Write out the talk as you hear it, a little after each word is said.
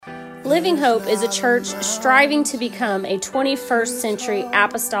Living Hope is a church striving to become a 21st century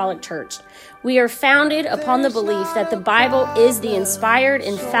apostolic church. We are founded upon the belief that the Bible is the inspired,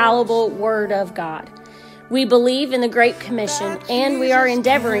 infallible Word of God. We believe in the Great Commission, and we are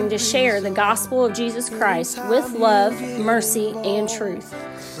endeavoring to share the gospel of Jesus Christ with love, mercy, and truth.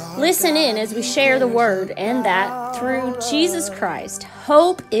 Listen in as we share the Word, and that through Jesus Christ,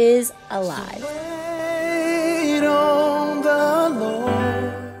 hope is alive. Wait on the Lord.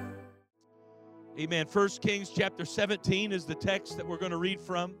 Amen. 1 Kings chapter 17 is the text that we're going to read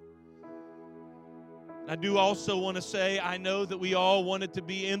from. I do also want to say, I know that we all wanted to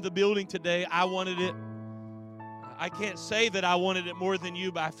be in the building today. I wanted it. I can't say that I wanted it more than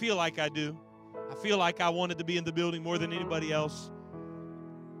you, but I feel like I do. I feel like I wanted to be in the building more than anybody else.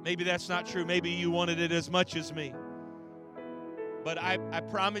 Maybe that's not true. Maybe you wanted it as much as me. But I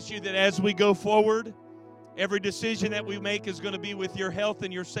promise you that as we go forward, every decision that we make is going to be with your health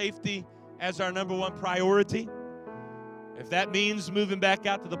and your safety as our number one priority. If that means moving back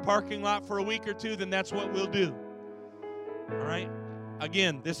out to the parking lot for a week or two, then that's what we'll do. All right?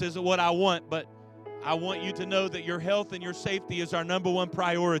 Again, this isn't what I want, but I want you to know that your health and your safety is our number one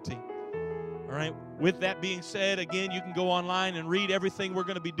priority. All right? With that being said, again, you can go online and read everything we're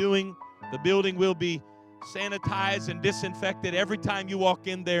going to be doing. The building will be sanitized and disinfected. Every time you walk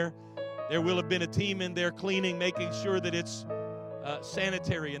in there, there will have been a team in there cleaning, making sure that it's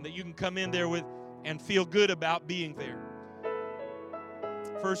sanitary and that you can come in there with and feel good about being there.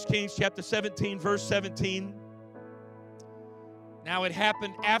 1 Kings chapter 17, verse 17. Now it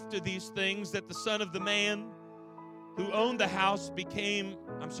happened after these things that the son of the man who owned the house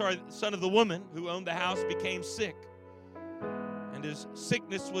the son of the woman who owned the house became sick. And his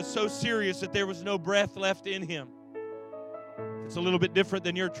sickness was so serious that there was no breath left in him. It's a little bit different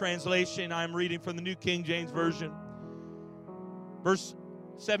than your translation. I'm reading from the New King James Version. Verse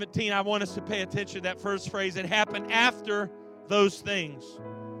 17, I want us to pay attention to that first phrase. It happened after those things.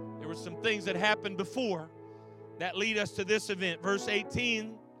 There were some things that happened before that lead us to this event. Verse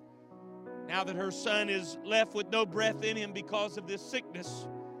 18, now that her son is left with no breath in him because of this sickness,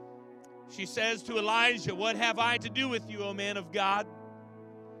 she says to Elijah, "What have I to do with you, O man of God?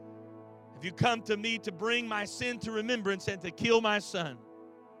 Have you come to me to bring my sin to remembrance and to kill my son?"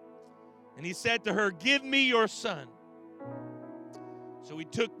 And he said to her, "Give me your son." So he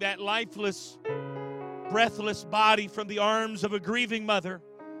took that lifeless, breathless body from the arms of a grieving mother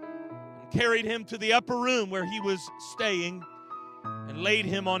and carried him to the upper room where he was staying and laid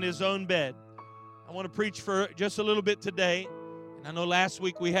him on his own bed. I want to preach for just a little bit today. And I know last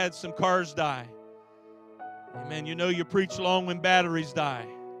week we had some cars die. Amen. You know you preach long when batteries die.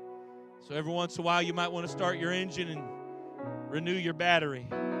 So every once in a while you might want to start your engine and renew your battery.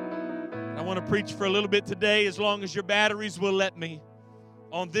 And I want to preach for a little bit today, as long as your batteries will let me,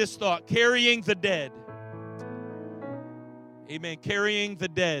 on this thought: carrying the dead. Amen. Carrying the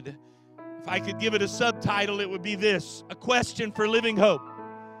dead. If I could give it a subtitle, it would be this: a question for Living Hope.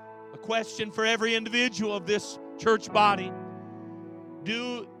 A question for every individual of this church body.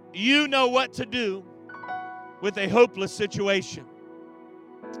 Do you know what to do with a hopeless situation?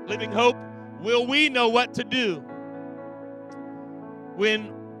 Living Hope, will we know what to do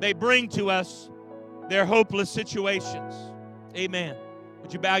when they bring to us their hopeless situations? Amen.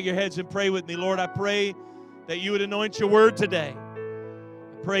 Would you bow your heads and pray with me? Lord, I pray that you would anoint your word today.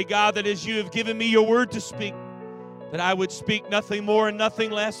 I pray, God, that as you have given me your word to speak, that I would speak nothing more and nothing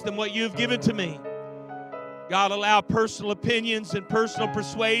less than what you have given to me. God, allow personal opinions and personal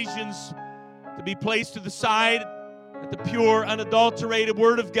persuasions to be placed to the side, that the pure, unadulterated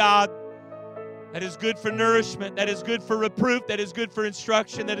word of God that is good for nourishment, that is good for reproof, that is good for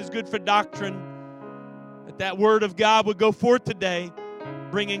instruction, that is good for doctrine, that word of God would go forth today,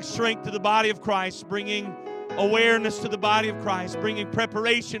 bringing strength to the body of Christ, bringing awareness to the body of Christ, bringing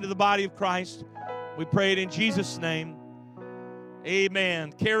preparation to the body of Christ. We pray it in Jesus' name.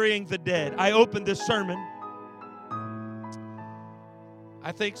 Amen. Carrying the dead. I opened this sermon.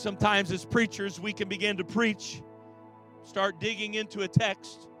 I think sometimes as preachers we can begin to preach, start digging into a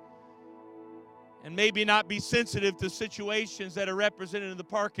text, and maybe not be sensitive to situations that are represented in the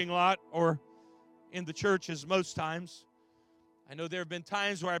parking lot or in the churches most times. I know there have been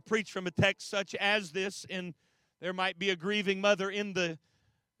times where I preach from a text such as this, and there might be a grieving mother in the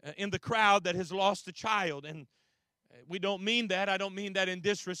crowd that has lost a child. And we don't mean that. I don't mean that in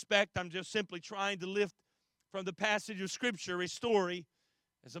disrespect. I'm just simply trying to lift from the passage of Scripture a story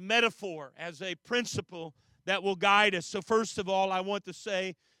as a metaphor, as a principle that will guide us. So first of all, I want to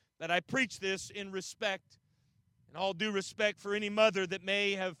say that I preach this in respect, and all due respect, for any mother that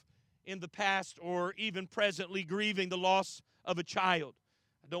may have in the past or even presently grieving the loss of a child.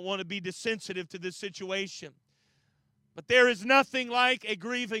 I don't want to be desensitive to this situation. But there is nothing like a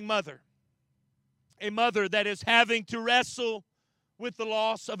grieving mother. A mother that is having to wrestle with the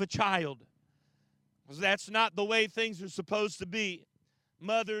loss of a child. Because that's not the way things are supposed to be.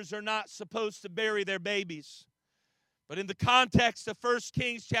 Mothers are not supposed to bury their babies. But in the context of 1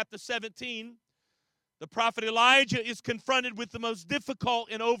 Kings chapter 17, the prophet Elijah is confronted with the most difficult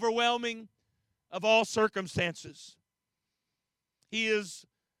and overwhelming of all circumstances. He is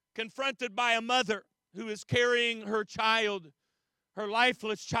confronted by a mother who is carrying her child, her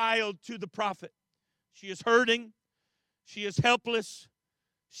lifeless child, to the prophet. She is hurting. She is helpless.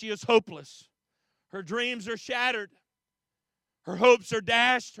 She is hopeless. Her dreams are shattered. Her hopes are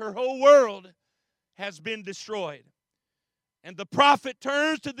dashed. Her whole world has been destroyed. And the prophet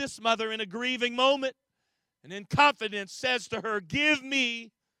turns to this mother in a grieving moment and in confidence says to her, "Give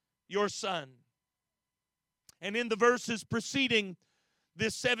me your son." And in the verses preceding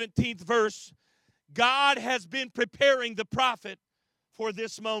this 17th verse, God has been preparing the prophet for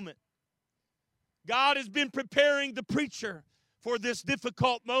this moment. God has been preparing the preacher for this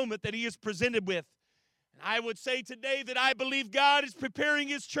difficult moment that he is presented with. And I would say today that I believe God is preparing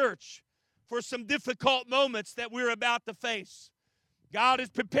his church for some difficult moments that we're about to face. God is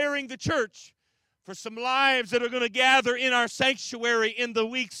preparing the church for some lives that are going to gather in our sanctuary in the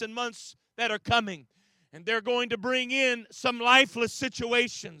weeks and months that are coming. And they're going to bring in some lifeless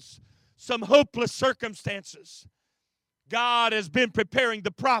situations, some hopeless circumstances. God has been preparing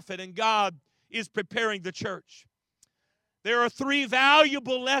the prophet, and God is preparing the church. There are 3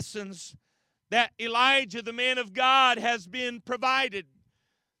 valuable lessons that Elijah, the man of God, has been provided,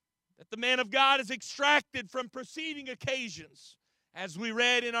 that the man of God has extracted from preceding occasions. As we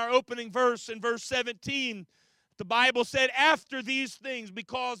read in our opening verse, in verse 17, the Bible said, after these things,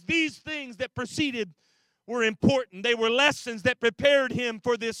 because these things that preceded were important. They were lessons that prepared him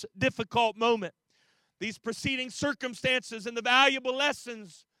for this difficult moment. These preceding circumstances and the valuable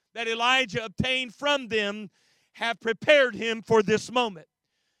lessons that Elijah obtained from them have prepared him for this moment.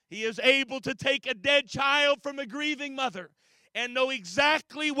 He is able to take a dead child from a grieving mother and know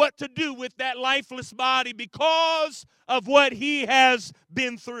exactly what to do with that lifeless body because of what he has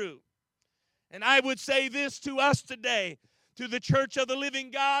been through. And I would say this to us today, to the church of the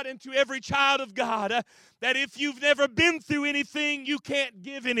living God and to every child of God, that if you've never been through anything, you can't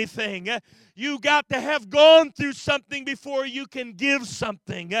give anything. You got to have gone through something before you can give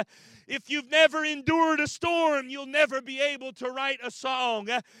something. If you've never endured a storm, you'll never be able to write a song.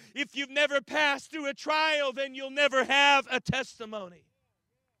 If you've never passed through a trial, then you'll never have a testimony.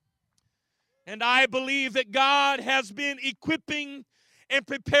 And I believe that God has been equipping and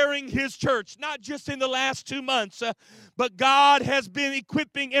preparing his church, not just in the last 2 months, but God has been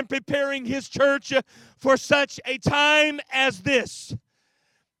equipping and preparing his church for such a time as this,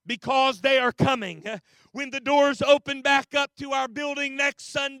 because they are coming. When the doors open back up to our building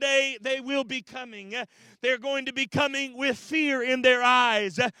next Sunday, they will be coming. They're going to be coming with fear in their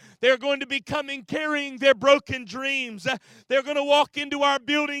eyes. They're going to be coming carrying their broken dreams. They're going to walk into our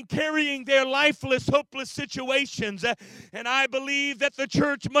building carrying their lifeless, hopeless situations. And I believe that the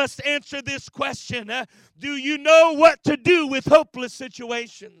church must answer this question. Do you know what to do with hopeless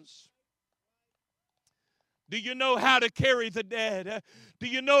situations? Do you know how to carry the dead? Do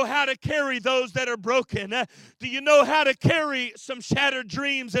you know how to carry those that are broken? Do you know how to carry some shattered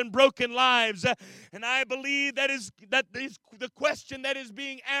dreams and broken lives? And I believe that is the question that is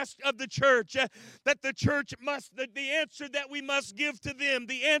being asked of the church, that the church must, the answer that we must give to them.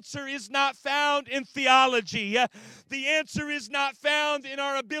 The answer is not found in theology. The answer is not found in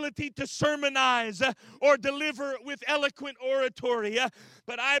our ability to sermonize or deliver with eloquent oratory.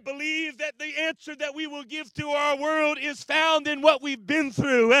 But I believe that the answer that we will give to our world is found in what we've been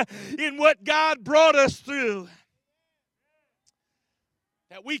through, in what God brought us through.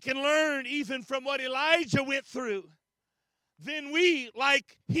 That we can learn even from what Elijah went through. Then we,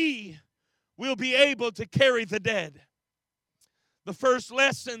 like he, will be able to carry the dead. The first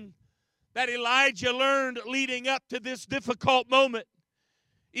lesson that Elijah learned leading up to this difficult moment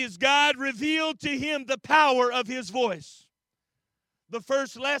is God revealed to him the power of his voice. The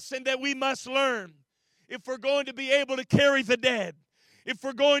first lesson that we must learn if we're going to be able to carry the dead, if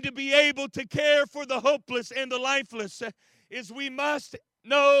we're going to be able to care for the hopeless and the lifeless, is we must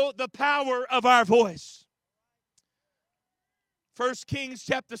know the power of our voice. 1 Kings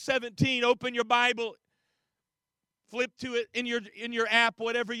chapter 17, open your Bible, flip to it in your app,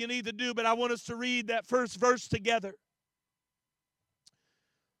 whatever you need to do, but I want us to read that first verse together.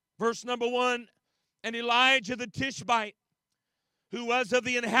 Verse number 1, and Elijah the Tishbite, who was of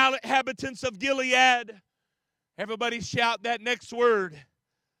the inhabitants of Gilead. Everybody shout that next word.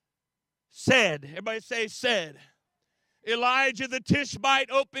 said. Everybody say said. Elijah the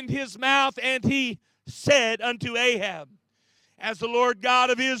Tishbite opened his mouth, and he said unto Ahab, as the Lord God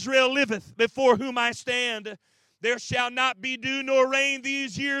of Israel liveth, before whom I stand, there shall not be dew nor rain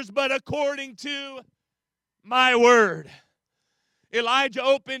these years, but according to my word. Elijah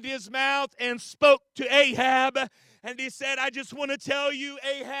opened his mouth and spoke to Ahab, and he said, I just want to tell you,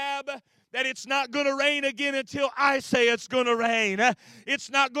 Ahab, that it's not going to rain again until I say it's going to rain. It's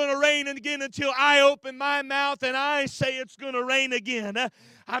not going to rain again until I open my mouth and I say it's going to rain again.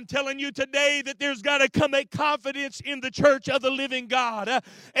 I'm telling you today that there's got to come a confidence in the church of the living God,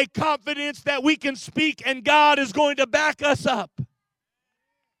 a confidence that we can speak and God is going to back us up.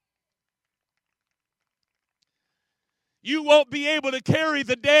 You won't be able to carry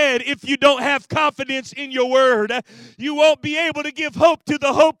the dead if you don't have confidence in your word. You won't be able to give hope to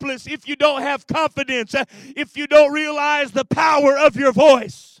the hopeless if you don't have confidence, if you don't realize the power of your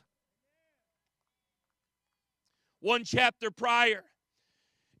voice. One chapter prior,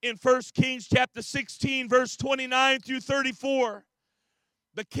 in 1 Kings chapter 16, verse 29 through 34,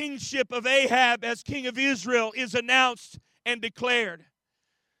 the kingship of Ahab as king of Israel is announced and declared.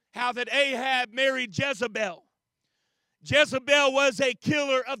 How that Ahab married Jezebel. Jezebel was a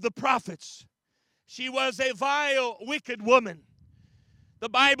killer of the prophets. She was a vile, wicked woman. The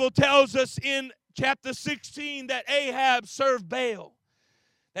Bible tells us in chapter 16 that Ahab served Baal,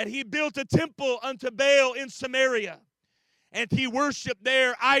 that he built a temple unto Baal in Samaria, and he worshiped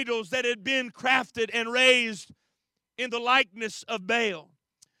there idols that had been crafted and raised in the likeness of Baal.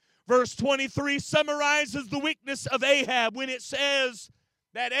 Verse 23 summarizes the wickedness of Ahab when it says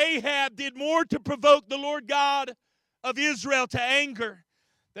that Ahab did more to provoke the Lord God of Israel to anger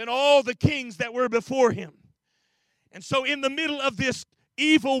than all the kings that were before him. And so in the middle of this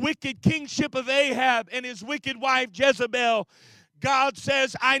evil, wicked kingship of Ahab and his wicked wife Jezebel, God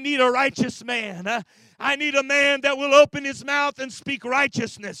says, I need a righteous man. I need a man that will open his mouth and speak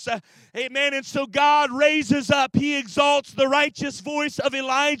righteousness. Amen. And so God raises up, he exalts the righteous voice of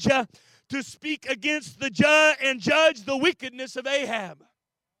Elijah to speak against the judge and judge the wickedness of Ahab.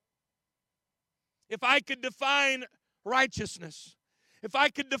 If I could define righteousness, if I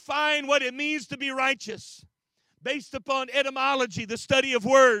could define what it means to be righteous based upon etymology, the study of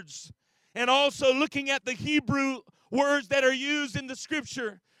words, and also looking at the Hebrew words that are used in the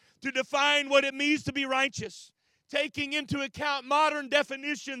scripture to define what it means to be righteous, taking into account modern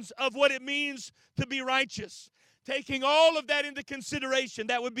definitions of what it means to be righteous, taking all of that into consideration,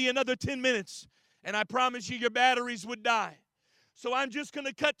 that would be another 10 minutes, and I promise you your batteries would die. So I'm just going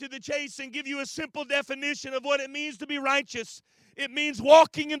to cut to the chase and give you a simple definition of what it means to be righteous. It means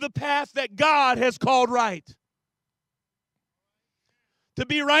walking in the path that God has called right. To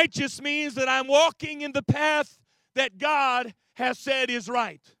be righteous means that I'm walking in the path that God has said is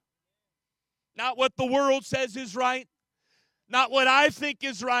right. Not what the world says is right, not what I think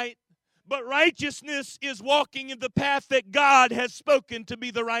is right, but righteousness is walking in the path that God has spoken to be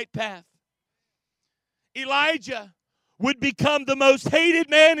the right path. Elijah would become the most hated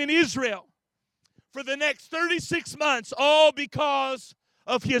man in Israel for the next 36 months, all because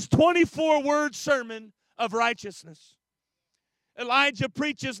of his 24-word sermon of righteousness. Elijah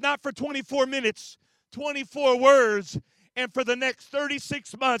preaches not for 24 minutes, 24 words, and for the next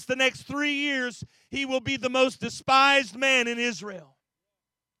 36 months, the next 3 years, he will be the most despised man in Israel.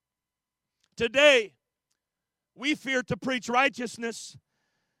 Today, we fear to preach righteousness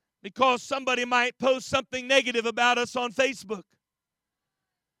because somebody might post something negative about us on Facebook.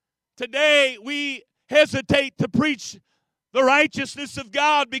 Today, we hesitate to preach the righteousness of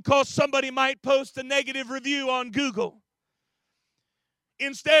God because somebody might post a negative review on Google.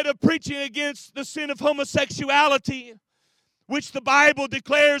 Instead of preaching against the sin of homosexuality, which the Bible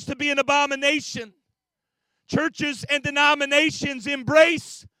declares to be an abomination, churches and denominations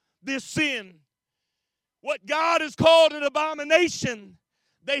embrace this sin. What God has called an abomination,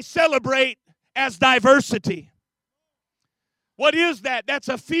 they celebrate as diversity. What is that? That's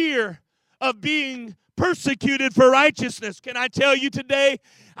a fear of being persecuted for righteousness. Can I tell you today,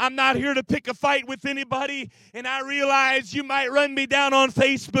 I'm not here to pick a fight with anybody, and I realize you might run me down on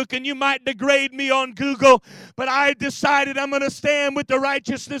Facebook and you might degrade me on Google, but I decided I'm going to stand with the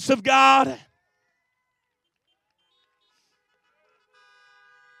righteousness of God.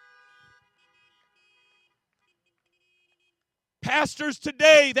 Pastors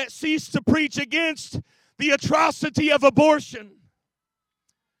today that cease to preach against the atrocity of abortion.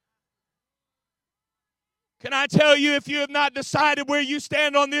 Can I tell you, if you have not decided where you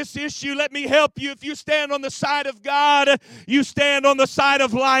stand on this issue, let me help you. If you stand on the side of God, you stand on the side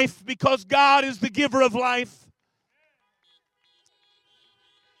of life, because God is the giver of life.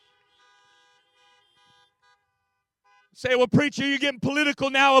 Say, well, preacher, you're getting political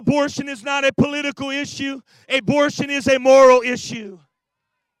now. Abortion is not a political issue. Abortion is a moral issue.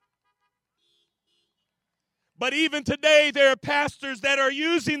 But even today, there are pastors that are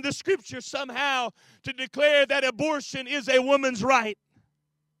using the scripture somehow to declare that abortion is a woman's right.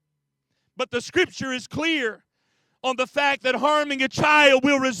 But the scripture is clear on the fact that harming a child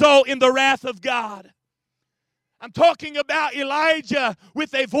will result in the wrath of God. I'm talking about Elijah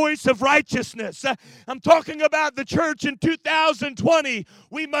with a voice of righteousness. I'm talking about the church in 2020.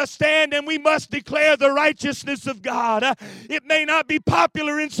 We must stand and we must declare the righteousness of God. It may not be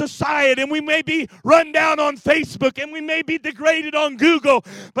popular in society, and we may be run down on Facebook, and we may be degraded on Google,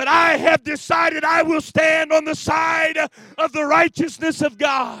 but I have decided I will stand on the side of the righteousness of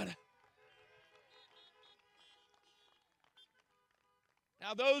God.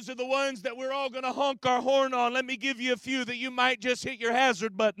 Now, those are the ones that we're all going to honk our horn on. Let me give you a few that you might just hit your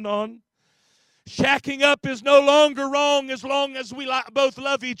hazard button on. Shacking up is no longer wrong as long as we both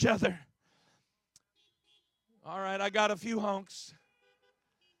love each other. All right, I got a few honks.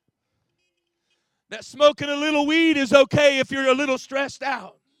 That smoking a little weed is okay if you're a little stressed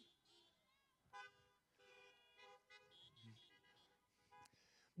out.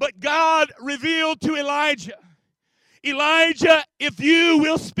 But God revealed to Elijah, Elijah, if you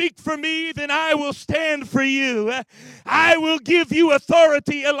will speak for me, then I will stand for you. I will give you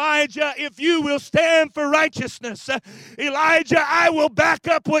authority, Elijah, if you will stand for righteousness. Elijah, I will back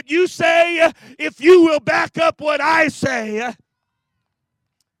up what you say if you will back up what I say.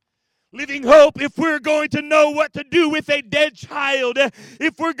 Living Hope, if we're going to know what to do with a dead child,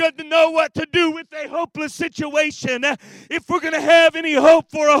 if we're going to know what to do with a hopeless situation, if we're going to have any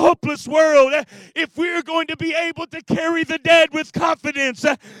hope for a hopeless world, if we're going to be able to carry the dead with confidence,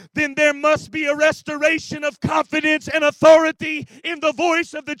 then there must be a restoration of confidence and authority in the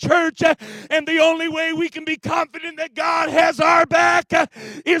voice of the church. And the only way we can be confident that God has our back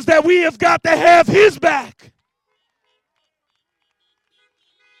is that we have got to have His back.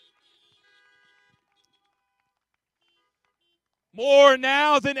 More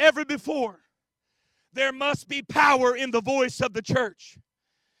now than ever before, there must be power in the voice of the church.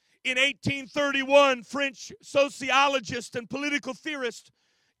 In 1831, French sociologist and political theorist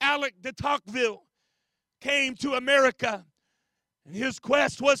Alec de Tocqueville came to America, and his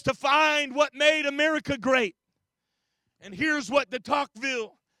quest was to find what made America great. And here's what de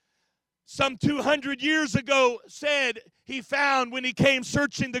Tocqueville, some 200 years ago, said he found when he came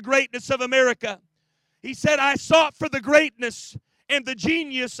searching the greatness of America. He said, I sought for the greatness and the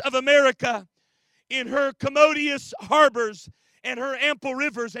genius of America in her commodious harbors and her ample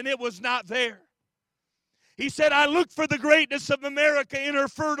rivers, and it was not there. He said, I looked for the greatness of America in her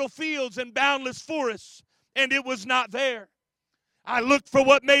fertile fields and boundless forests, and it was not there. I looked for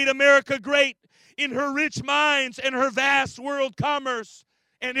what made America great in her rich mines and her vast world commerce,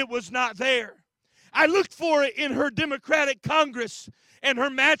 and it was not there. I looked for it in her democratic Congress and her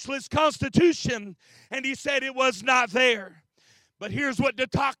matchless Constitution, and he said it was not there. But here's what de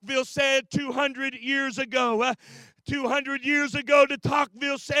Tocqueville said 200 years ago. 200 years ago, de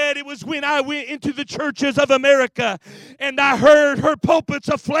Tocqueville said, it was when I went into the churches of America and I heard her pulpits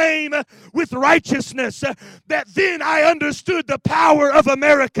aflame with righteousness, that then I understood the power of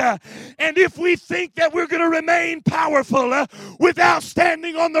America. And if we think that we're going to remain powerful without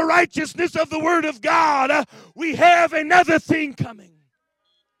standing on the righteousness of the Word of God, we have another thing coming.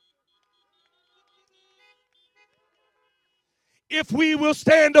 If we will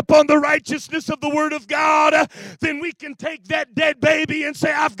stand upon the righteousness of the Word of God, then we can take that dead baby and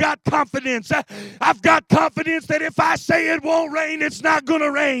say, I've got confidence. I've got confidence that if I say it won't rain, it's not going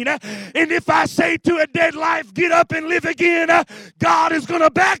to rain. And if I say to a dead life, get up and live again, God is going to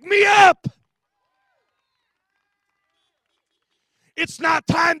back me up. It's not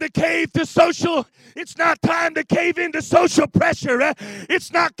time to cave to social. It's not time to cave into social pressure.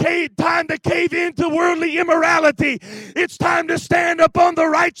 It's not time to cave into worldly immorality. It's time to stand upon the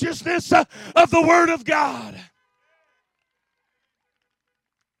righteousness of the Word of God.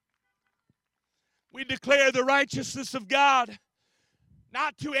 We declare the righteousness of God,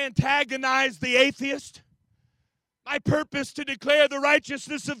 not to antagonize the atheist. My purpose to declare the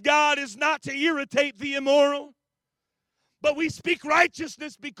righteousness of God is not to irritate the immoral. But we speak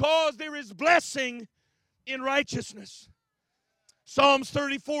righteousness because there is blessing in righteousness. Psalms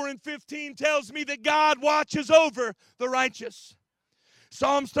 34:15 tells me that God watches over the righteous.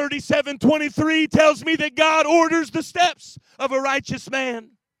 Psalms 37:23 tells me that God orders the steps of a righteous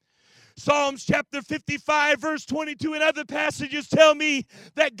man. Psalms chapter 55 verse 22 and other passages tell me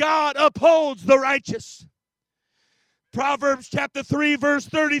that God upholds the righteous. Proverbs chapter 3 verse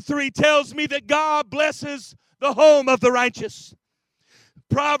 33 tells me that God blesses the home of the righteous.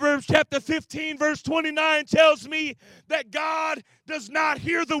 Proverbs chapter 15, verse 29 tells me that God does not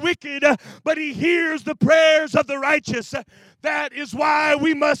hear the wicked, but he hears the prayers of the righteous. That is why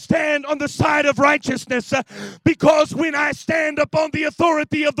we must stand on the side of righteousness, because when I stand upon the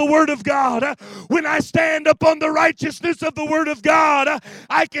authority of the Word of God, when I stand upon the righteousness of the Word of God,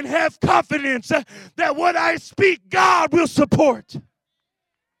 I can have confidence that what I speak, God will support.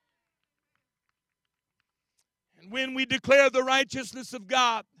 And when we declare the righteousness of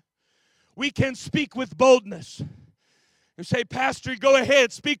God, we can speak with boldness. You say, Pastor, go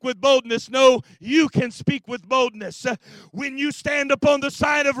ahead, speak with boldness. No, you can speak with boldness. When you stand upon the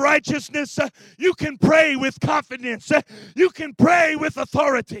side of righteousness, you can pray with confidence. You can pray with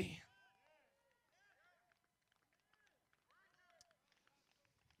authority.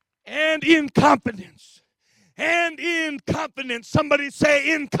 And in confidence. And in confidence. Somebody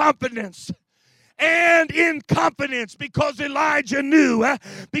say in confidence. And in confidence, because Elijah knew,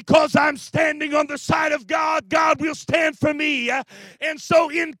 because I'm standing on the side of God, God will stand for me. And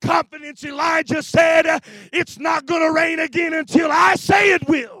so in confidence, Elijah said, it's not going to rain again until I say it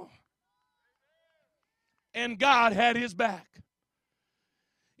will. And God had his back.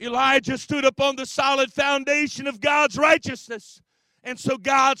 Elijah stood upon the solid foundation of God's righteousness. And so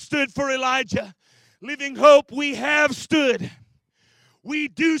God stood for Elijah. Living Hope, we have stood. We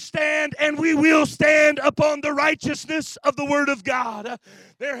do stand and we will stand upon the righteousness of the Word of God.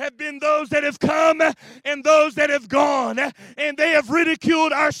 There have been those that have come and those that have gone, and they have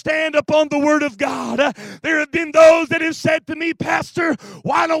ridiculed our stand upon the Word of God. There have been those that have said to me, Pastor,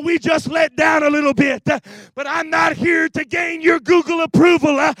 why don't we just let down a little bit? But I'm not here to gain your Google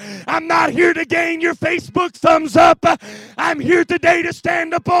approval. I'm not here to gain your Facebook thumbs up. I'm here today to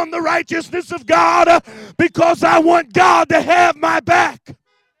stand upon the righteousness of God because I want God to have my back.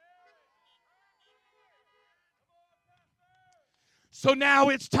 So now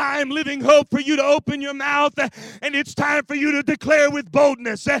it's time, Living Hope, for you to open your mouth, and it's time for you to declare with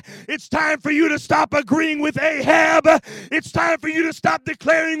boldness. It's time for you to stop agreeing with Ahab. It's time for you to stop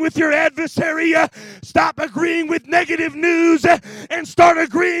declaring with your adversary. Stop agreeing with negative news and start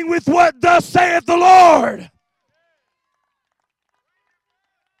agreeing with what thus saith the Lord.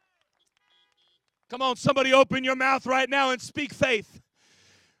 Come on, somebody open your mouth right now and speak faith.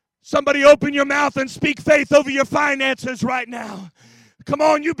 Somebody open your mouth and speak faith over your finances right now. Come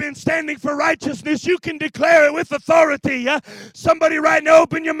on, you've been standing for righteousness. You can declare it with authority. Somebody right now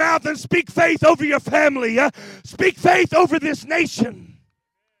open your mouth and speak faith over your family. Speak faith over this nation.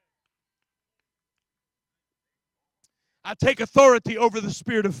 I take authority over the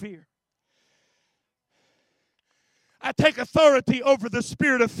spirit of fear. I take authority over the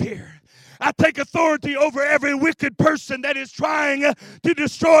spirit of fear. I take authority over every wicked person that is trying to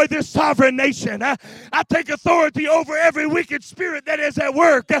destroy this sovereign nation. I take authority over every wicked spirit that is at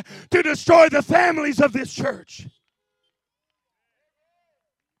work to destroy the families of this church.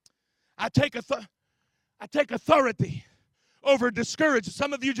 I take authority over discouragement.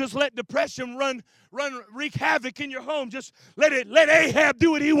 Some of you just let depression wreak havoc in your home. Just let Ahab do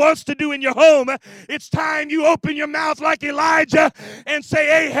what he wants to do in your home. It's time you open your mouth like Elijah and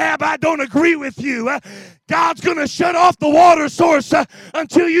say, Ahab, I don't agree with you. God's going to shut off the water source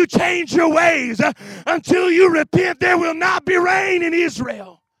until you change your ways. Until you repent, there will not be rain in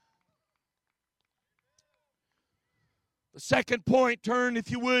Israel. The second point, turn, if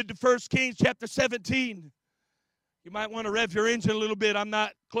you would, to 1 Kings chapter 17. You might want to rev your engine a little bit. I'm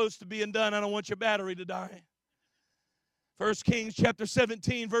not close to being done. I don't want your battery to die. 1 Kings chapter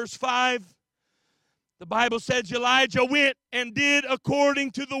 17, verse 5. The Bible says Elijah went and did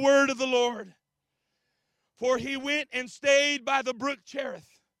according to the word of the Lord. For he went and stayed by the brook Cherith,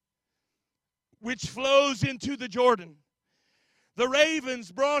 which flows into the Jordan. The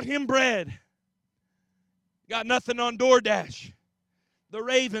ravens brought him bread. Got nothing on DoorDash. The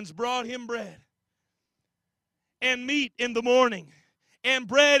ravens brought him bread. And meat in the morning, and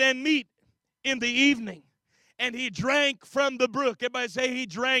bread and meat in the evening. And he drank from the brook. Everybody say he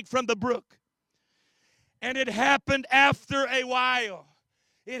drank from the brook. And it happened after a while.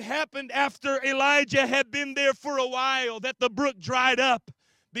 It happened after Elijah had been there for a while that the brook dried up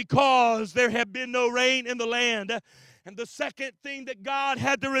because there had been no rain in the land. And the second thing that God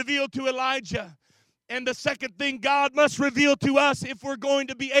had to reveal to Elijah, and the second thing God must reveal to us if we're going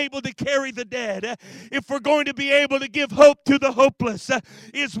to be able to carry the dead, if we're going to be able to give hope to the hopeless,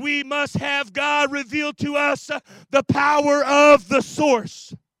 is we must have God reveal to us the power of the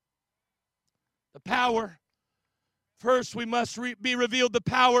source. The power. First, we must be revealed the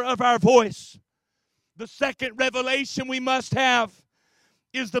power of our voice. The second revelation we must have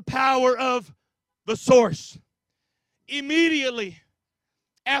is the power of the source. immediately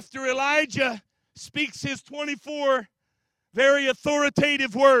after Elijah speaks his 24 very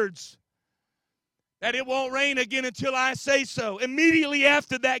authoritative words that it won't rain again until I say so. Immediately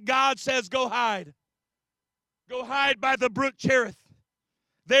after that, God says, go hide. Go hide by the brook Cherith.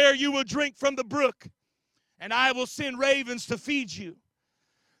 There you will drink from the brook, and I will send ravens to feed you.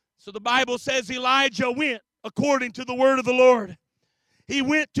 So the Bible says Elijah went according to the word of the Lord. He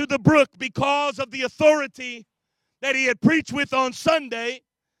went to the brook because of the authority that he had preached with on Sunday.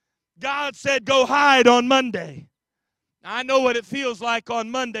 God said, go hide on Monday. Now, I know what it feels like on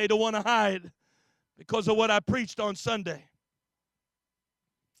Monday to want to hide because of what I preached on Sunday.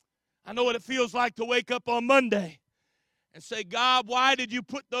 I know what it feels like to wake up on Monday and say, God, why did you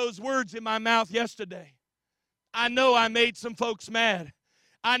put those words in my mouth yesterday? I know I made some folks mad.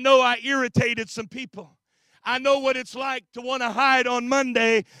 I know I irritated some people. I know what it's like to want to hide on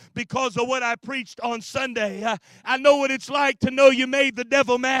Monday because of what I preached on Sunday. I know what it's like to know you made the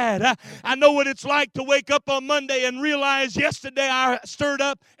devil mad. I know what it's like to wake up on Monday and realize yesterday I stirred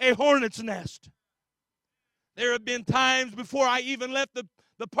up a hornet's nest. There have been times before I even left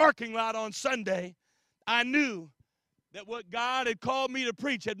the parking lot on Sunday, I knew that what God had called me to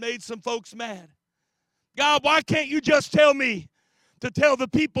preach had made some folks mad. God, why can't you just tell me to tell the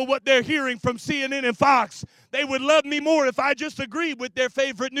people what they're hearing from CNN and Fox? They would love me more if I just agreed with their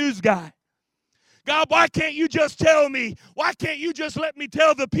favorite news guy. God, why can't you just tell me? Why can't you just let me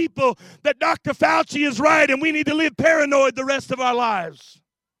tell the people that Dr. Fauci is right and we need to live paranoid the rest of our lives?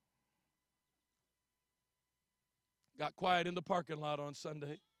 Got quiet in the parking lot on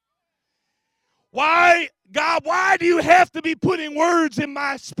Sunday. Why, God, why do you have to be putting words in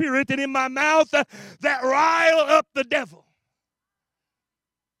my spirit and in my mouth that rile up the devil?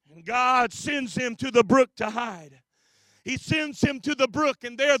 And God sends him to the brook to hide. He sends him to the brook,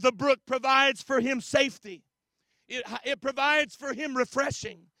 and there the brook provides for him safety. It provides for him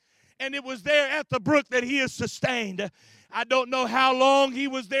refreshing. And it was there at the brook that he is sustained. I don't know how long he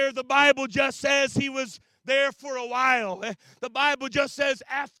was there. The Bible just says he was there for a while. The Bible just says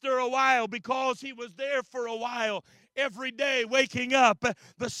after a while, because he was there for a while. Every day waking up,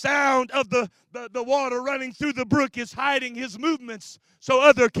 the sound of the water running through the brook is hiding his movements so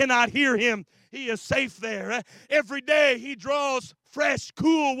other cannot hear him. He is safe there. Every day he draws fresh,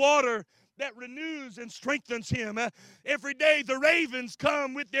 cool water that renews and strengthens him. Every day the ravens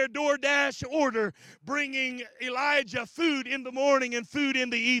come with their DoorDash order, bringing Elijah food in the morning and food in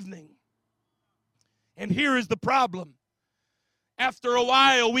the evening. And here is the problem. After a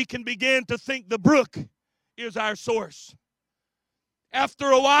while, we can begin to think the brook is our source.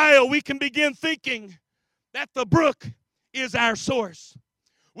 After a while, we can begin thinking that the brook is our source.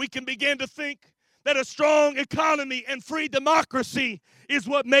 We can begin to think that a strong economy and free democracy is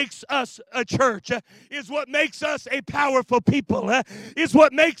what makes us a church, is what makes us a powerful people, is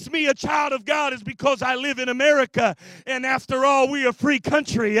what makes me a child of God, is because I live in America. And after all, we're a free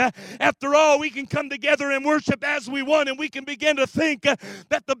country. After all, we can come together and worship as we want, and we can begin to think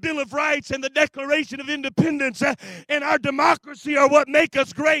that the Bill of Rights and the Declaration of Independence and our democracy are what make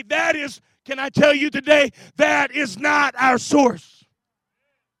us great. That is, can I tell you today, that is not our source.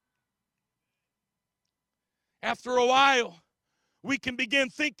 After a while, we can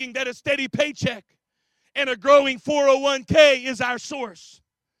begin thinking that a steady paycheck and a growing 401k is our source.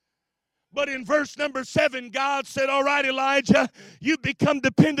 But in verse number 7, God said, all right, Elijah, you've become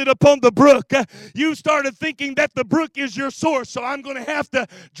dependent upon the brook. You started thinking that the brook is your source, so I'm going to have to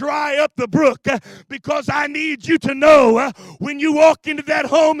dry up the brook because I need you to know when you walk into that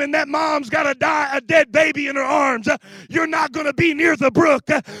home and that mom's got a dead baby in her arms, you're not going to be near the brook.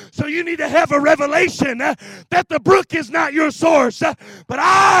 So you need to have a revelation that the brook is not your source, but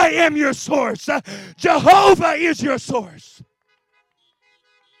I am your source. Jehovah is your source.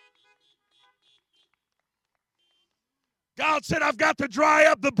 God said, I've got to dry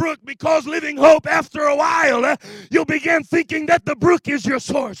up the brook because Living Hope, after a while, you'll begin thinking that the brook is your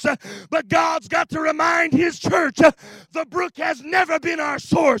source. But God's got to remind his church, the brook has never been our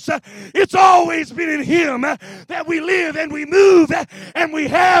source. It's always been in him that we live and we move and we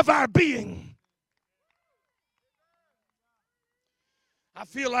have our being. I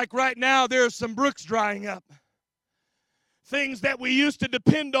feel like right now there are some brooks drying up. Things that we used to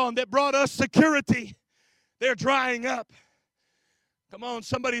depend on that brought us security, they're drying up. Come on,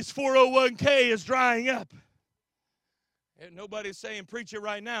 somebody's 401k is drying up. And nobody's saying, preach it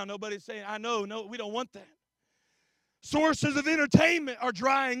right now. Nobody's saying, I know, no, we don't want that. Sources of entertainment are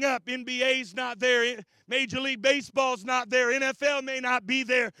drying up. NBA's not there. Major League Baseball's not there. NFL may not be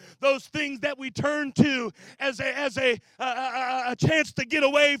there. Those things that we turn to as a chance to get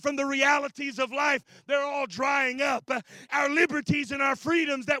away from the realities of life, they're all drying up. Our liberties and our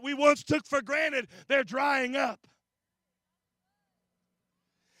freedoms that we once took for granted, they're drying up.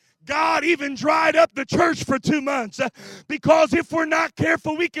 God even dried up the church for 2 months because if we're not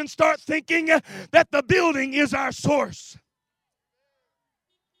careful, we can start thinking that the building is our source.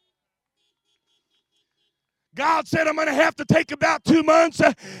 God said, I'm going to have to take about 2 months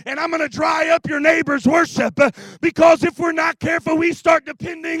and I'm going to dry up your neighbor's worship because if we're not careful, we start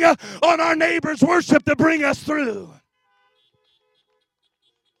depending on our neighbor's worship to bring us through.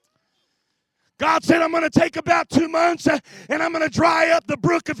 God said, I'm going to take about 2 months and I'm going to dry up the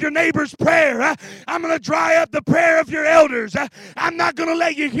brook of your neighbor's prayer. I'm going to dry up the prayer of your elders. I'm not going to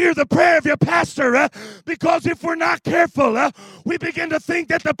let you hear the prayer of your pastor because if we're not careful, we begin to think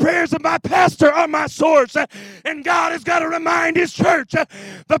that the prayers of my pastor are my source. And God has got to remind his church,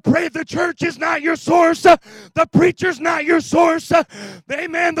 the church is not your source. The preacher's not your source.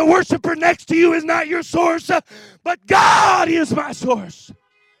 Amen. The worshiper next to you is not your source. But God is my source.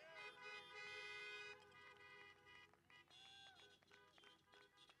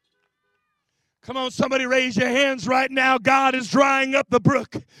 Come on, somebody raise your hands right now. God is drying up the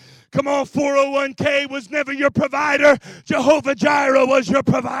brook. Come on, 401k was never your provider. Jehovah Jireh was your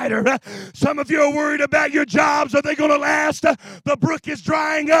provider. Some of you are worried about your jobs. Are they going to last? The brook is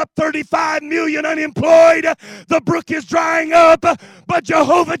drying up. 35 million unemployed. The brook is drying up. But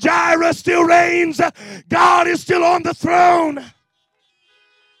Jehovah Jireh still reigns. God is still on the throne.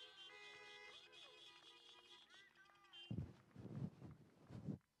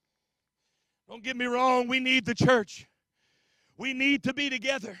 Don't get me wrong, we need the church. We need to be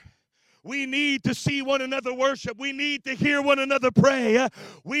together. We need to see one another worship. We need to hear one another pray.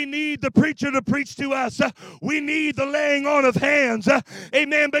 We need the preacher to preach to us. We need the laying on of hands.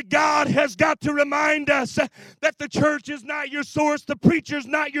 Amen. But God has got to remind us that the church is not your source. The preacher's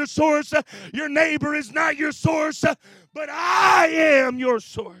not your source. Your neighbor is not your source. But I am your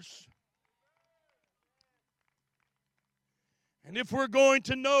source. And if we're going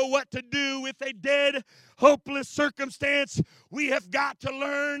to know what to do with a dead, hopeless circumstance, we have got to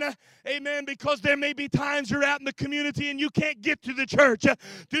learn, amen, because there may be times you're out in the community and you can't get to the church.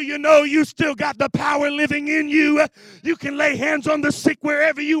 Do you know you still got the power living in you? You can lay hands on the sick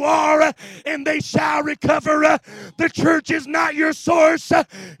wherever you are and they shall recover. The church is not your source.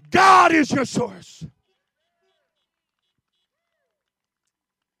 God is your source.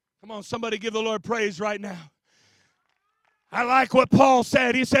 Come on, somebody give the Lord praise right now. I like what Paul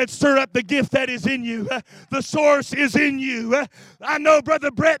said. He said, stir up the gift that is in you. The source is in you. I know Brother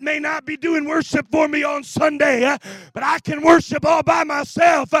Brett may not be doing worship for me on Sunday, but I can worship all by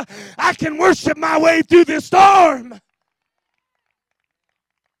myself. I can worship my way through this storm.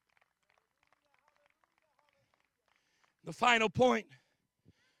 The final point.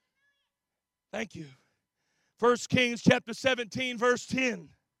 Thank you. 1 Kings chapter 17, verse 10.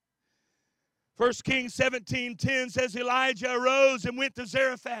 1 Kings 17:10 says, Elijah arose and went to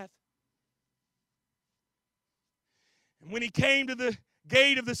Zarephath. And when he came to the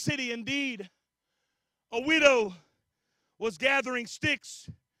gate of the city, indeed, a widow was gathering sticks.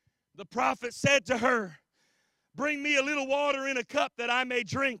 The prophet said to her, bring me a little water in a cup that I may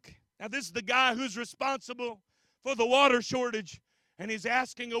drink. Now this is the guy who's responsible for the water shortage, and he's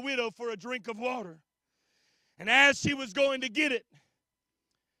asking a widow for a drink of water. And as she was going to get it,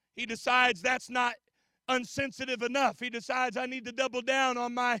 he decides that's not unsensitive enough. He decides I need to double down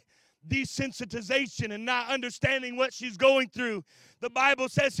on my desensitization and not understanding what she's going through. The Bible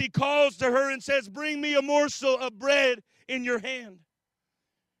says he calls to her and says, bring me a morsel of bread in your hand.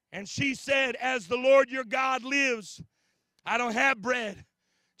 And she said, as the Lord your God lives, I don't have bread,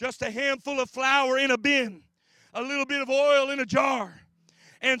 just a handful of flour in a bin, a little bit of oil in a jar.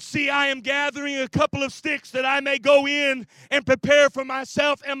 And see, I am gathering a couple of sticks that I may go in and prepare for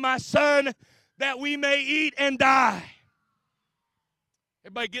myself and my son that we may eat and die.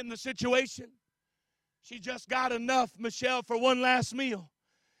 Everybody getting the situation? She just got enough, Michelle, for one last meal.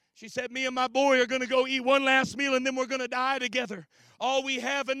 She said, me and my boy are going to go eat one last meal and then we're going to die together. All we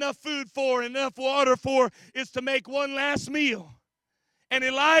have enough food for, enough water for, is to make one last meal. And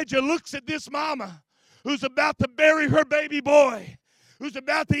Elijah looks at this mama who's about to bury her baby boy, who's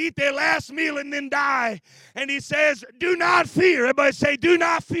about to eat their last meal and then die. And he says, do not fear. Everybody say, do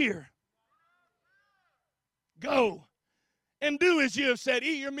not fear. Go and do as you have said.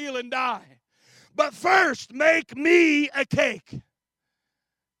 Eat your meal and die. But first, make me a cake.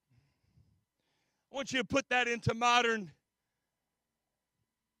 I want you to put that into modern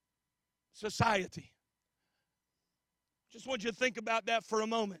society. Just want you to think about that for a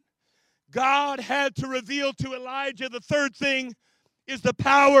moment. God had to reveal to Elijah the third thing is the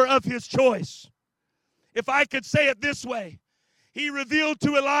power of his choice. If I could say it this way, he revealed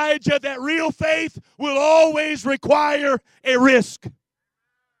to Elijah that real faith will always require a risk.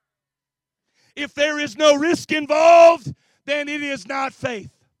 If there is no risk involved, then it is not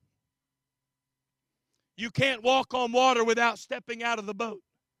faith. You can't walk on water without stepping out of the boat.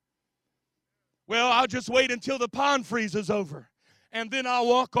 Well, I'll just wait until the pond freezes over, and then I'll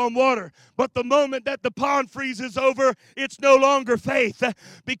walk on water. But the moment that the pond freezes over, it's no longer faith.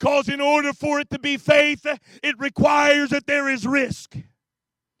 Because in order for it to be faith, it requires that there is risk.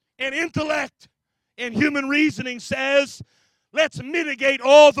 And intellect and human reasoning says, let's mitigate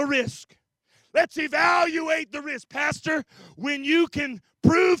all the risk. Let's evaluate the risk. Pastor, when you can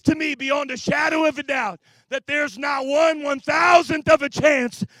prove to me beyond a shadow of a doubt that there's not 1/1000th of a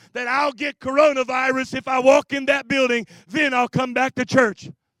chance that I'll get coronavirus if I walk in that building, then I'll come back to church.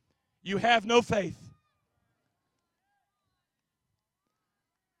 You have no faith.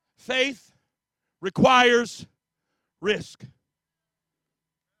 Faith requires risk.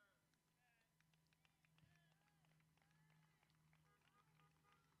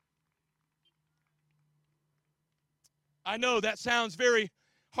 I know that sounds very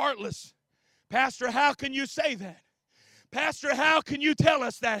heartless. Pastor, how can you say that? Pastor, how can you tell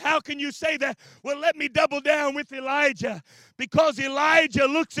us that? How can you say that? Well, let me double down with Elijah. Because Elijah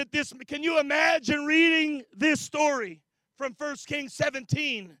looks at this. Can you imagine reading this story from 1 Kings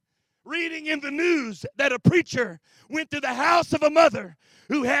 17? Reading in the news that a preacher went to the house of a mother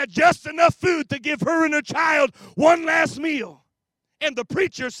who had just enough food to give her and her child one last meal. And the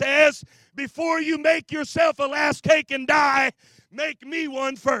preacher says, before you make yourself a last cake and die, make me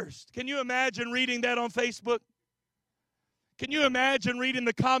one first. Can you imagine reading that on Facebook? Can you imagine reading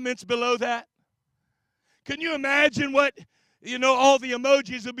the comments below that? Can you imagine what, all the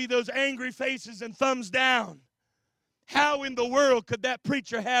emojis would be those angry faces and thumbs down? How in the world could that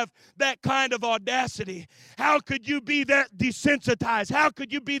preacher have that kind of audacity? How could you be that desensitized? How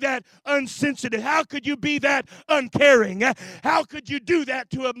could you be that unsensitive? How could you be that uncaring? How could you do that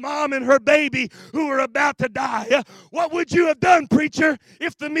to a mom and her baby who are about to die? What would you have done, preacher,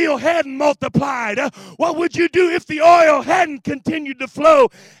 if the meal hadn't multiplied? What would you do if the oil hadn't continued to flow?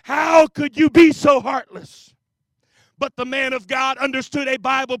 How could you be so heartless? But the man of God understood a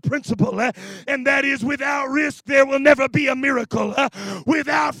Bible principle, and that is without risk, there will never be a miracle.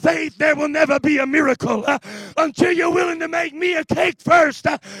 Without faith, there will never be a miracle. Until you're willing to make me a cake first,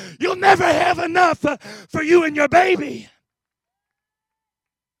 you'll never have enough for you and your baby.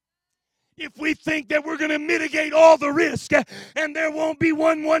 If we think that we're going to mitigate all the risk and there won't be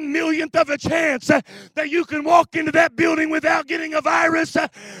 1/1,000,000th of a chance that you can walk into that building without getting a virus,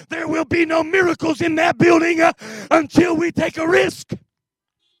 there will be no miracles in that building until we take a risk.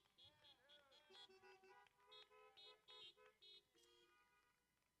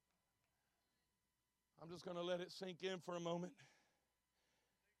 I'm just going to let it sink in for a moment.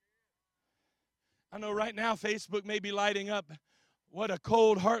 I know right now Facebook may be lighting up. What a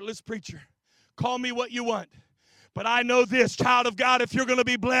cold, heartless preacher. Call me what you want. But I know this, child of God, if you're going to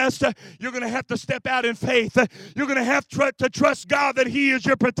be blessed, you're going to have to step out in faith. You're going to have to trust God that He is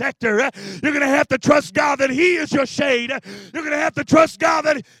your protector. You're going to have to trust God that He is your shade. You're going to have to trust God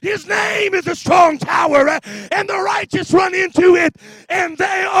that His name is a strong tower, and the righteous run into it, and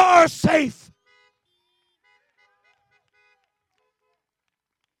they are safe.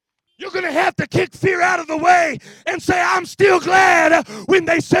 You're going to have to kick fear out of the way and say, I'm still glad when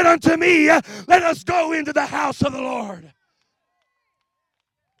they said unto me, let us go into the house of the Lord.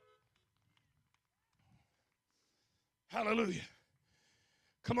 Hallelujah.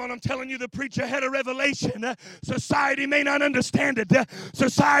 Come on, I'm telling you, the preacher had a revelation. Society may not understand it.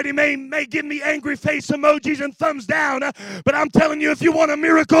 Society may give me angry face emojis and thumbs down. But I'm telling you, if you want a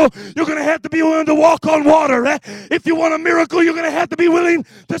miracle, you're going to have to be willing to walk on water. If you want a miracle, you're going to have to be willing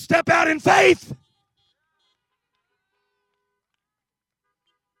to step out in faith.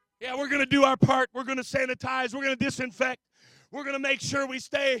 Yeah, we're going to do our part. We're going to sanitize. We're going to disinfect. We're going to make sure we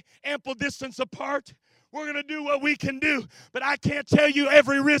stay ample distance apart. We're going to do what we can do. But I can't tell you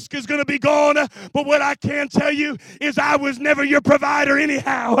every risk is going to be gone. But what I can tell you is I was never your provider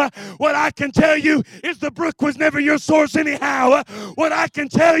anyhow. What I can tell you is the brook was never your source anyhow. What I can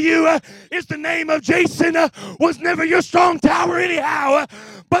tell you is the name of Jason was never your strong tower anyhow.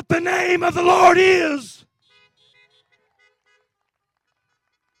 But the name of the Lord is.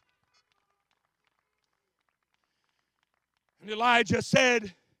 And Elijah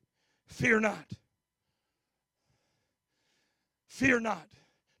said, fear not. fear not.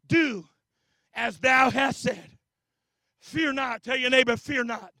 Do as thou hast said. Fear not. Tell your neighbor, fear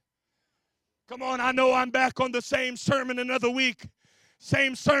not. Come on, I know I'm back on the same sermon another week.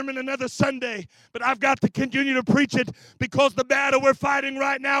 Same sermon another Sunday, but I've got to continue to preach it because the battle we're fighting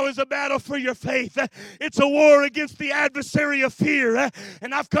right now is a battle for your faith. It's a war against the adversary of fear.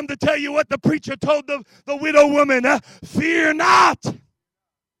 And I've come to tell you what the preacher told the widow woman. Fear not.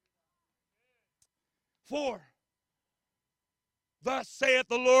 4. Thus saith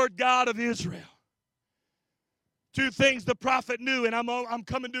the Lord God of Israel. 2 things the prophet knew, and I'm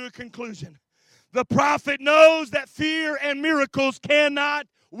coming to a conclusion. The prophet knows that fear and miracles cannot,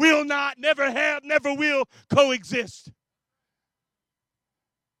 will not, never have, never will coexist.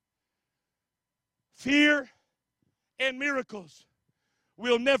 Fear and miracles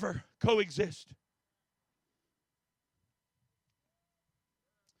will never coexist.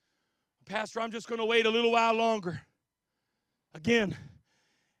 Pastor, I'm just going to wait a little while longer. Again,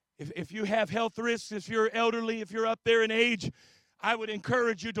 if you have health risks, if you're elderly, if you're up there in age, I would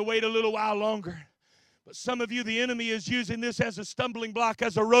encourage you to wait a little while longer. But some of you, the enemy is using this as a stumbling block,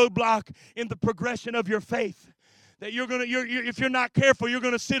 as a roadblock in the progression of your faith. That if you're not careful, you're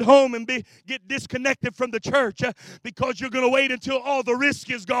going to sit home and get disconnected from the church because you're going to wait until all the risk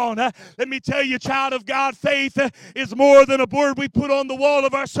is gone. Let me tell you, child of God, faith is more than a word we put on the wall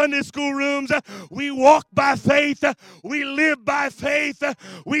of our Sunday school rooms. We walk by faith. We live by faith.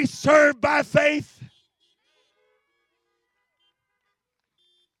 We serve by faith.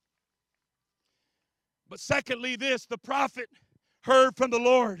 But secondly, the prophet heard from the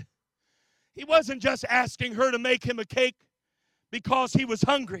Lord. He wasn't just asking her to make him a cake because he was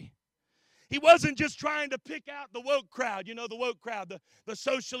hungry. He wasn't just trying to pick out the woke crowd, the woke crowd, the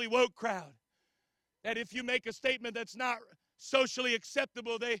socially woke crowd. That if you make a statement that's not socially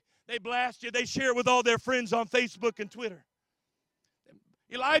acceptable, they blast you, they share it with all their friends on Facebook and Twitter.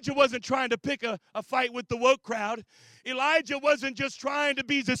 Elijah wasn't trying to pick a fight with the woke crowd. Elijah wasn't just trying to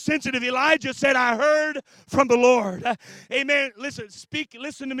be sensitive. Elijah said, I heard from the Lord. Amen.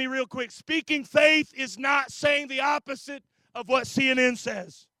 Listen to me real quick. Speaking faith is not saying the opposite of what CNN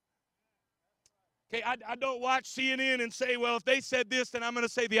says. Okay, I don't watch CNN and say, well, if they said this, then I'm going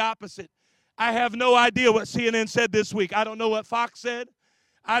to say the opposite. I have no idea what CNN said this week. I don't know what Fox said.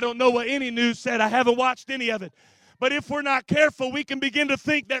 I don't know what any news said. I haven't watched any of it. But if we're not careful, we can begin to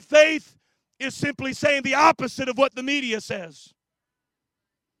think that faith is simply saying the opposite of what the media says.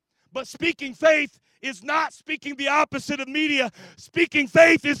 But speaking faith is not speaking the opposite of media. Speaking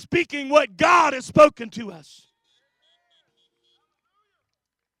faith is speaking what God has spoken to us.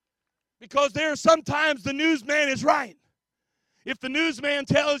 Because there are sometimes the newsman is right. If the newsman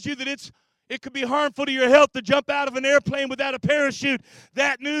tells you that it could be harmful to your health to jump out of an airplane without a parachute,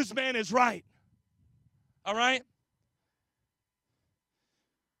 that newsman is right. All right?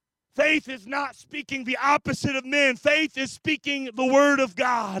 Faith is not speaking the opposite of men. Faith is speaking the word of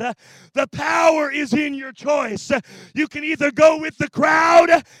God. The power is in your choice. You can either go with the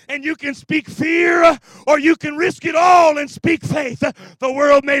crowd and you can speak fear, or you can risk it all and speak faith. The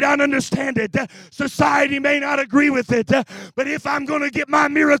world may not understand it. Society may not agree with it. But if I'm going to get my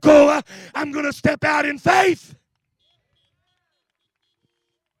miracle, I'm going to step out in faith.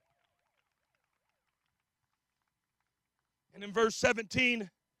 And in verse 17,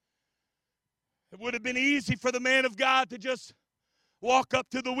 it would have been easy for the man of God to just walk up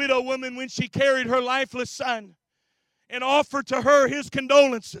to the widow woman when she carried her lifeless son and offer to her his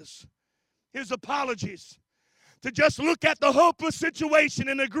condolences, his apologies, to just look at the hopeless situation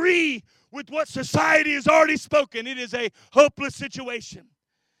and agree with what society has already spoken. It is a hopeless situation.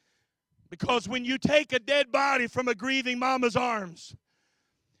 Because when you take a dead body from a grieving mama's arms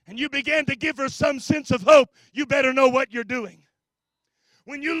and you begin to give her some sense of hope, you better know what you're doing.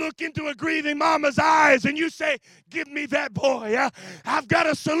 When you look into a grieving mama's eyes and you say, give me that boy, I've got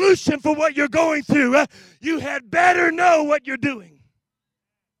a solution for what you're going through, you had better know what you're doing.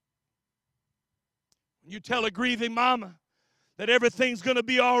 When you tell a grieving mama that everything's going to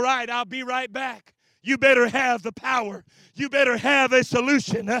be all right, I'll be right back, you better have the power. You better have a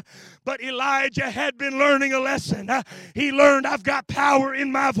solution. But Elijah had been learning a lesson. He learned, I've got power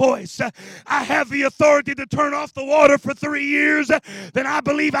in my voice. I have the authority to turn off the water for 3 years. Then I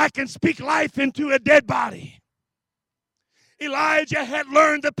believe I can speak life into a dead body. Elijah had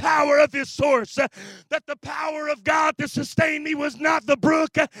learned the power of his source, that the power of God to sustain me was not the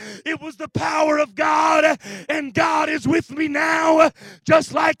brook, it was the power of God, and God is with me now,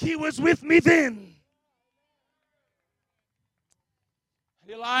 just like he was with me then.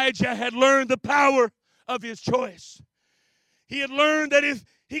 Elijah had learned the power of his choice. He had learned that if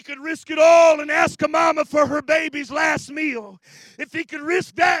he could risk it all and ask a mama for her baby's last meal. If he could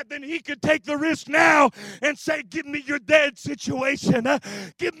risk that, then he could take the risk now and say, give me your dead situation.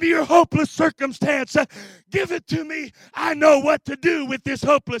 Give me your hopeless circumstance. Give it to me. I know what to do with this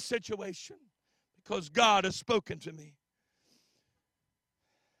hopeless situation because God has spoken to me.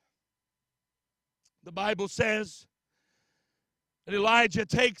 The Bible says that Elijah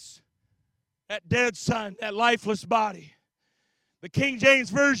takes that dead son, that lifeless body. The King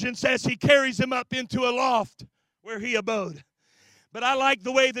James Version says he carries him up into a loft where he abode. But I like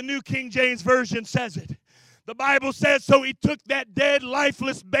the way the New King James Version says it. The Bible says, so he took that dead,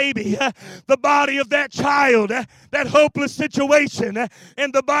 lifeless baby, the body of that child, that hopeless situation,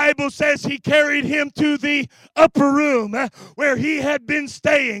 and the Bible says he carried him to the upper room where he had been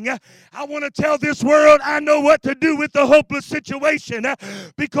staying. I want to tell this world I know what to do with the hopeless situation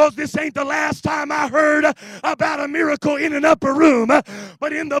because this ain't the last time I heard about a miracle in an upper room.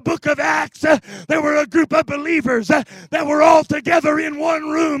 But in the book of Acts, there were a group of believers that were all together in one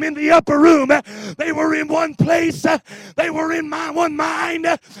room, in the upper room. They were in one place. They were in one mind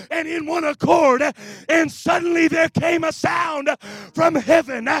and in one accord. And suddenly there came a sound from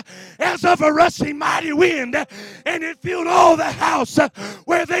heaven as of a rushing mighty wind, and it filled all the house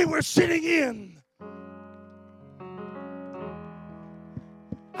where they were sitting in.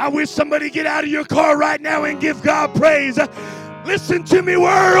 I wish somebody get out of your car right now and give God praise. Listen to me,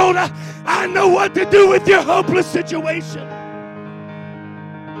 world. I know what to do with your hopeless situation.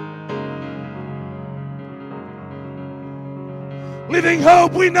 Living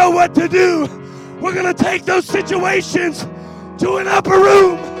Hope, we know what to do. We're going to take those situations to an upper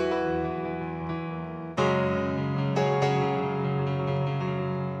room.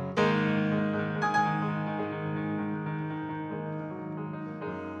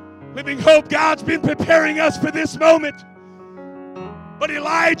 Living Hope, God's been preparing us for this moment. But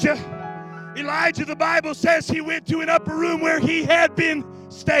Elijah, the Bible says he went to an upper room where he had been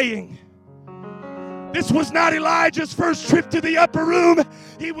staying. This was not Elijah's first trip to the upper room.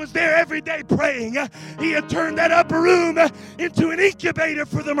 He was there every day praying. He had turned that upper room into an incubator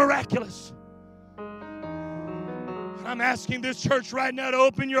for the miraculous. I'm asking this church right now to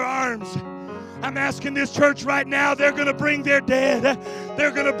open your arms. I'm asking this church right now, they're going to bring their dead.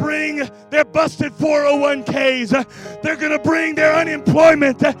 They're going to bring their busted 401ks. They're going to bring their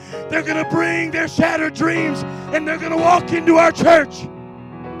unemployment. They're going to bring their shattered dreams. And they're going to walk into our church.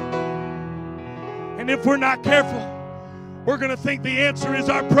 And if we're not careful, we're going to think the answer is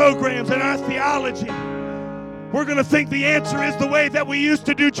our programs and our theology. We're going to think the answer is the way that we used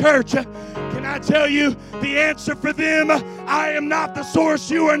to do church. Can I tell you the answer for them? I am not the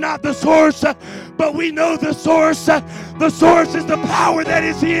source. You are not the source. But we know the source. The source is the power that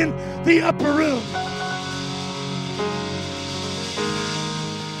is in the upper room.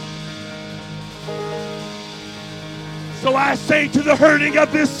 So I say to the hurting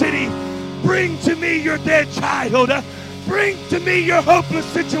of this city, bring to me your dead child. Bring to me your hopeless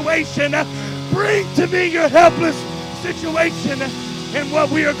situation. Bring to me your helpless situation. And what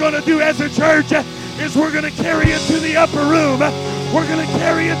we are going to do as a church is we're going to carry it to the upper room. We're going to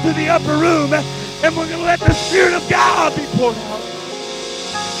carry it to the upper room. And we're going to let the Spirit of God be poured out.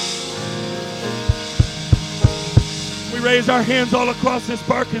 We raise our hands all across this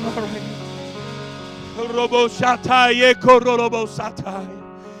parking lot right now.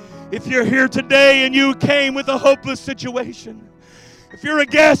 If you're here today and you came with a hopeless situation, if you're a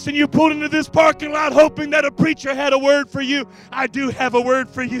guest and you pulled into this parking lot hoping that a preacher had a word for you, I do have a word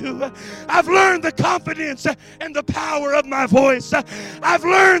for you. I've learned the confidence and the power of my voice. I've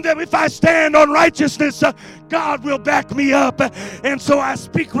learned that if I stand on righteousness, God will back me up. And so I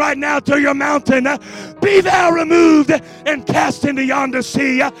speak right now to your mountain, be thou removed and cast into yonder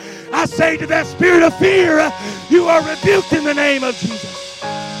sea. I say to that spirit of fear, you are rebuked in the name of Jesus.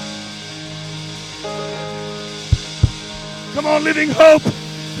 Come on, Living Hope.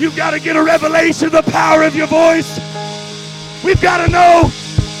 You've got to get a revelation of the power of your voice. We've got to know.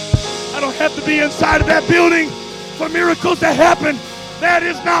 I don't have to be inside of that building for miracles to happen. That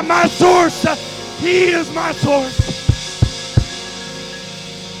is not my source. He is my source.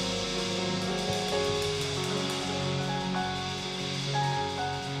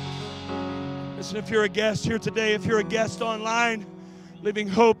 Listen, if you're a guest here today, if you're a guest online, Living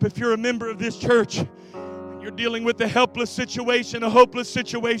Hope, if you're a member of this church, you're dealing with a helpless situation, a hopeless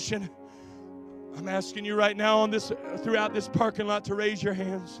situation, I'm asking you right now throughout this parking lot to raise your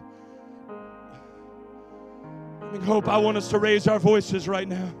hands. Living Hope, I want us to raise our voices right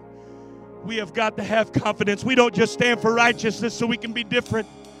now. We have got to have confidence. We don't just stand for righteousness so we can be different.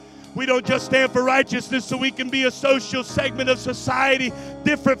 We don't just stand for righteousness so we can be a social segment of society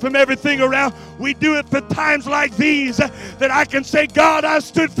different from everything around. We do it for times like these that I can say, God, I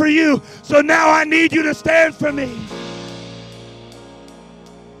stood for you, so now I need you to stand for me.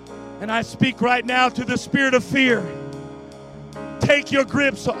 And I speak right now to the spirit of fear. Take your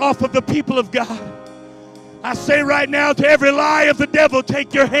grips off of the people of God. I say right now to every lie of the devil,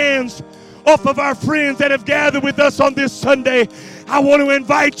 take your hands off of our friends that have gathered with us on this Sunday. I want to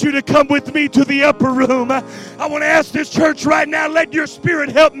invite you to come with me to the upper room. I want to ask this church right now, let your spirit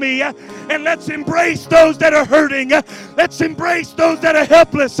help me. And let's embrace those that are hurting. Let's embrace those that are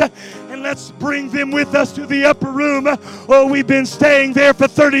helpless. And let's bring them with us to the upper room. Oh, we've been staying there for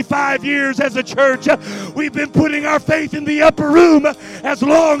 35 years as a church. We've been putting our faith in the upper room as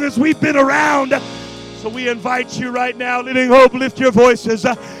long as we've been around. So we invite you right now, Living Hope, lift your voices.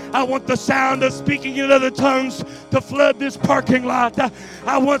 I want the sound of speaking in other tongues to flood this parking lot.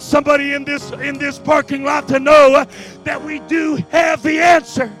 I want somebody in this parking lot to know that we do have the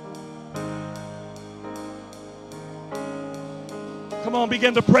answer. Come on,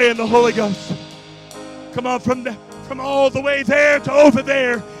 begin to pray in the Holy Ghost. Come on, from all the way there to over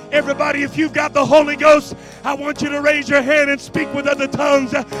there. Everybody, if you've got the Holy Ghost, I want you to raise your hand and speak with other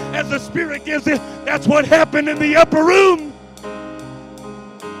tongues as the Spirit gives it. That's what happened in the upper room.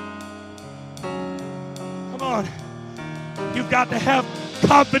 Come on. You've got to have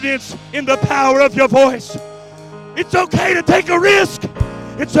confidence in the power of your voice. It's okay to take a risk.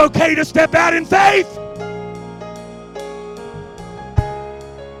 It's okay to step out in faith.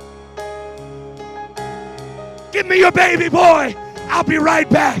 Give me your baby boy. I'll be right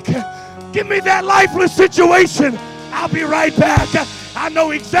back. Give me that lifeless situation. I'll be right back. I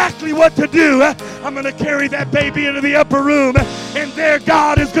know exactly what to do. I'm going to carry that baby into the upper room, and there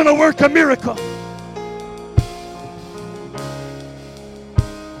God is going to work a miracle.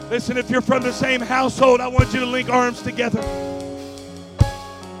 Listen, if you're from the same household, I want you to link arms together.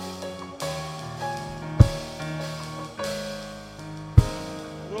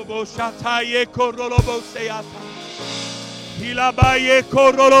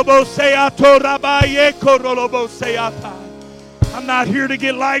 I'm not here to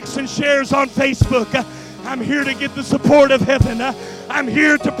get likes and shares on Facebook. I'm here to get the support of heaven. I'm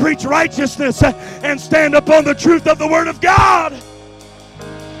here to preach righteousness and stand up on the truth of the Word of God.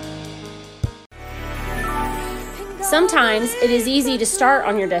 Sometimes it is easy to start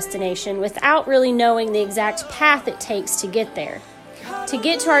on your destination without really knowing the exact path it takes to get there. To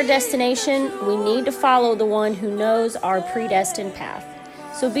get to our destination, we need to follow the one who knows our predestined path.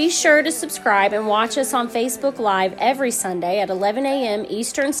 So be sure to subscribe and watch us on Facebook Live every Sunday at 11 a.m.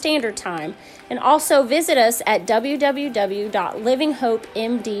 Eastern Standard Time, and also visit us at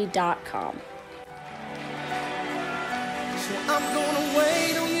www.livinghopemd.com. So I'm gonna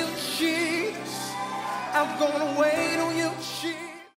wait on you, Jesus. I'm gonna wait on you.